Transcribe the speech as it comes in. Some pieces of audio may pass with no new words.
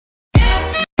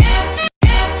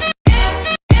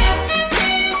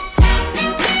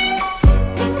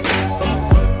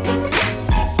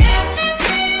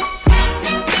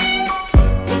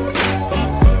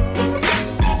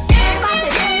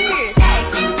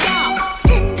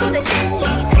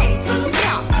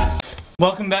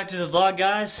Welcome back to the vlog,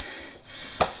 guys.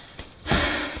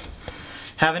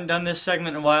 Haven't done this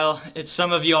segment in a while. It's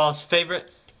some of y'all's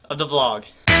favorite of the vlog.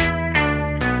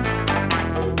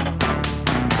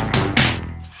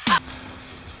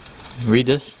 Read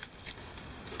this.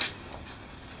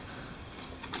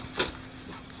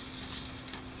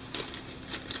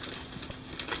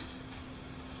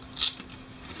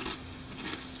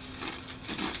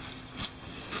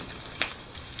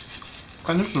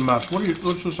 And this is a mess.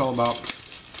 What's this all about?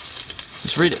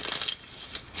 Just read it.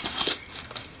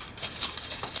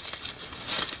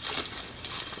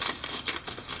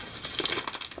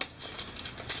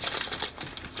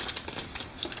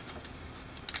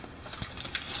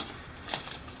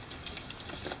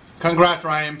 Congrats,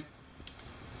 Ryan.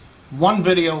 One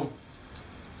video,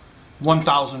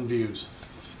 1,000 views.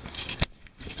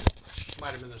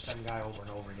 Might have been the same guy over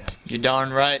and over again. You're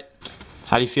darn right.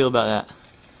 How do you feel about that?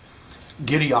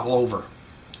 Giddy all over.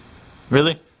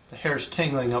 Really? The hair's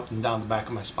tingling up and down the back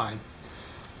of my spine.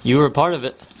 You were a part of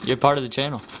it. You're part of the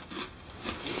channel.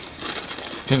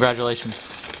 Congratulations.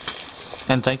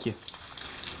 And thank you.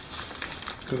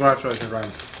 Congratulations,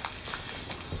 Ryan.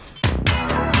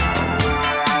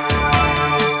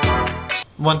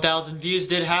 $1,000 views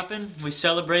did happen. We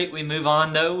celebrate, we move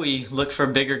on though. We look for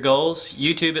bigger goals.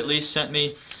 YouTube at least sent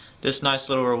me this nice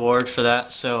little reward for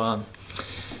that, so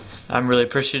I'm really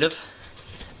appreciative.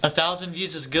 1,000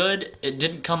 views is good. It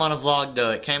didn't come on a vlog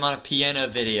though. It came on a piano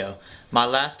video. My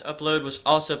last upload was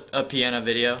also a piano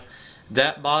video.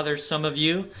 That bothers some of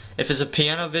you. If it's a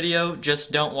piano video,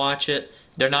 just don't watch it.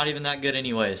 They're not even that good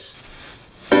anyways.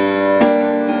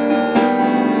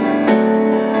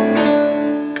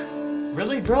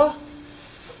 Really, bro?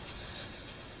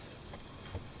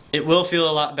 It will feel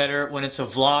a lot better when it's a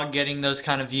vlog getting those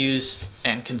kind of views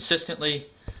and consistently.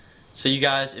 So you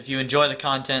guys, if you enjoy the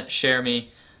content, share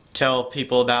me. Tell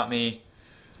people about me.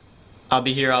 I'll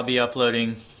be here, I'll be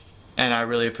uploading, and I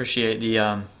really appreciate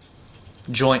the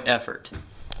joint effort.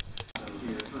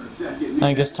 I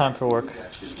think it's time for work.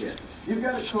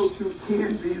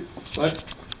 What?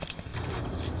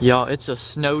 Y'all, it's a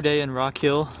snow day in Rock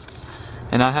Hill,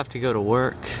 and I have to go to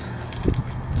work.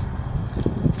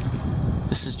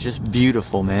 This is just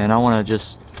beautiful, man. I want to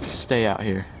just stay out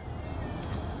here.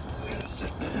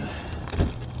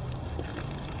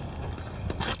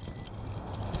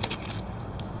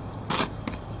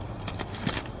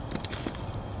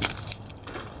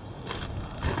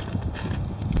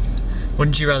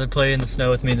 Wouldn't you rather play in the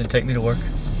snow with me than take me to work?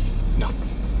 No.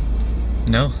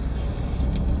 No?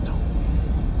 No.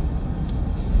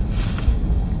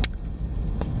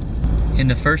 In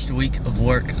the first week of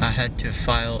work, I had to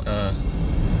file a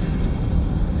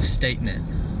statement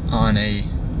on a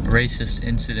racist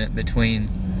incident between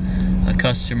a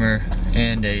customer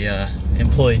and a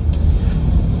employee.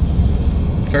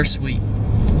 First week.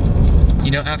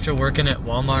 You know, after working at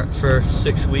Walmart for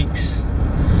 6 weeks,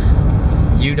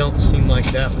 you don't seem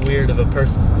like that weird of a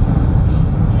person.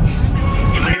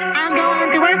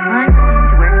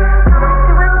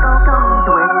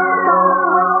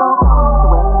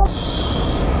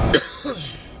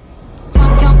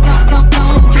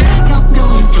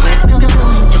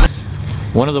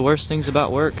 One of the worst things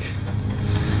about work,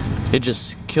 it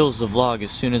just kills the vlog as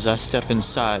soon as I step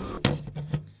inside.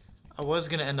 I was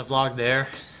gonna end the vlog there,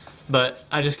 but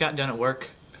I just got done at work.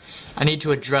 I need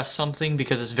to address something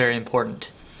because it's very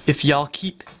important. If y'all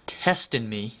keep testing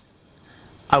me,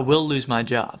 I will lose my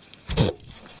job.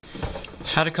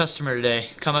 Had a customer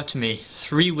today come up to me,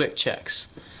 3 WIC checks.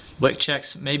 WIC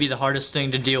checks may be the hardest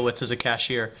thing to deal with as a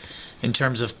cashier in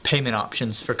terms of payment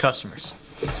options for customers.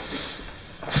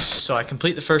 So I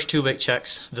complete the first 2 WIC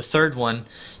checks. The third one,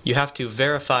 you have to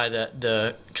verify that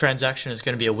the transaction is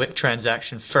going to be a WIC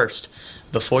transaction first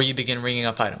before you begin ringing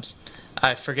up items.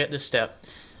 I forget this step.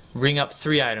 Ring up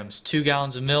 3 items, 2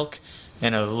 gallons of milk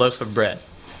and a loaf of bread.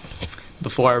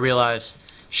 Before I realize,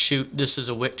 shoot, this is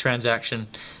a WIC transaction,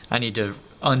 I need to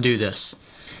undo this.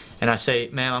 And I say,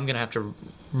 ma'am, I'm gonna have to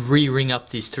re-ring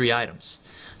up these 3 items.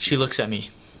 She looks at me,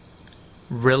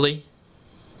 really?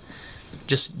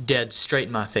 Just dead straight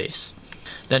in my face.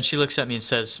 Then she looks at me and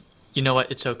says, you know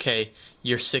what, it's okay,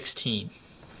 you're 16.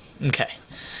 Okay,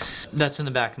 that's in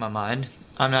the back of my mind.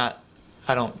 I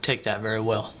don't take that very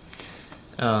well.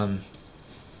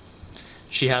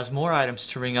 She has more items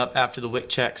to ring up after the WIC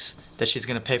checks that she's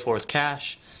going to pay for with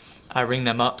cash. I ring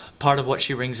them up. Part of what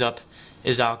she rings up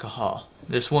is alcohol.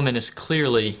 This woman is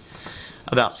clearly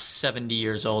about 70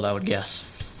 years old, I would guess.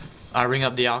 I ring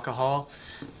up the alcohol.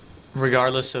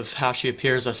 Regardless of how she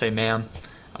appears, I say, ma'am,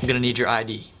 I'm going to need your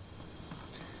ID.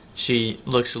 She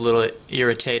looks a little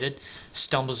irritated,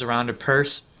 stumbles around her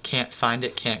purse, can't find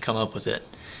it, can't come up with it.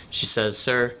 She says,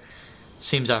 "Sir,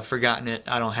 seems I've forgotten it.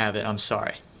 I don't have it. I'm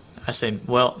sorry." I say,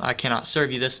 "Well, I cannot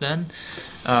serve you this then.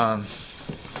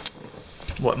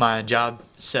 What my job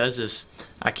says is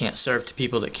I can't serve to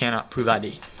people that cannot prove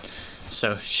ID."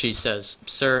 So she says,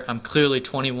 "Sir, I'm clearly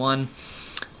 21.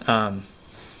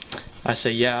 I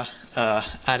say, "Yeah,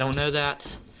 I don't know that.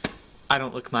 I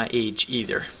don't look my age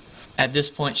either." At this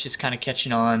point, she's kind of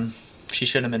catching on. She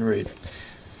shouldn't have been rude.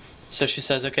 So she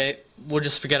says, "Okay, we'll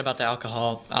just forget about the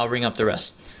alcohol. I'll ring up the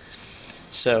rest."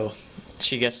 So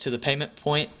she gets to the payment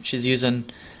point. She's using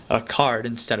a card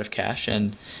instead of cash,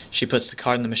 and she puts the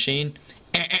card in the machine.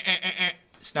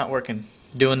 It's not working,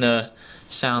 doing the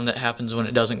sound that happens when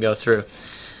it doesn't go through.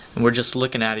 And we're just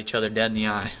looking at each other dead in the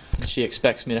eye. And she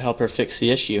expects me to help her fix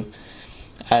the issue.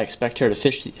 I expect her to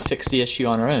fix the issue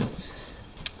on her own.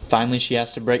 Finally, she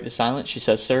has to break the silence. She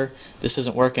says, "Sir, this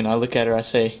isn't working." I look at her, I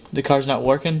say, "The card's not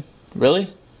working?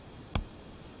 Really?"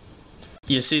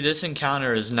 You see, this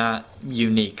encounter is not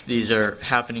unique. These are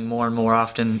happening more and more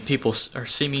often. People are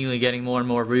seemingly getting more and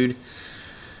more rude.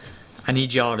 I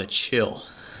need y'all to chill.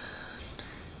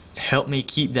 Help me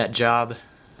keep that job.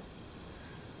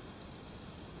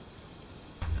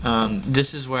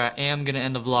 This is where I am going to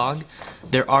end the vlog.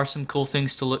 There are some cool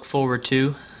things to look forward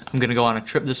to. I'm going to go on a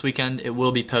trip this weekend. It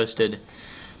will be posted.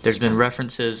 There's been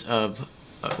references of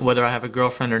whether I have a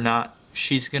girlfriend or not.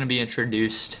 She's going to be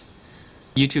introduced.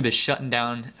 YouTube is shutting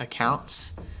down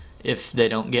accounts if they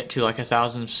don't get to like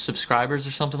 1,000 subscribers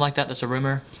or something like that. That's a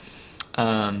rumor.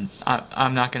 I'm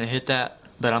not going to hit that,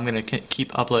 but I'm going to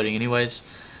keep uploading anyways.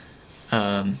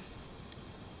 Should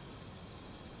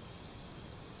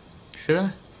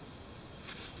I?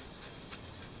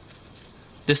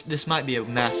 This might be a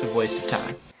massive waste of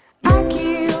time.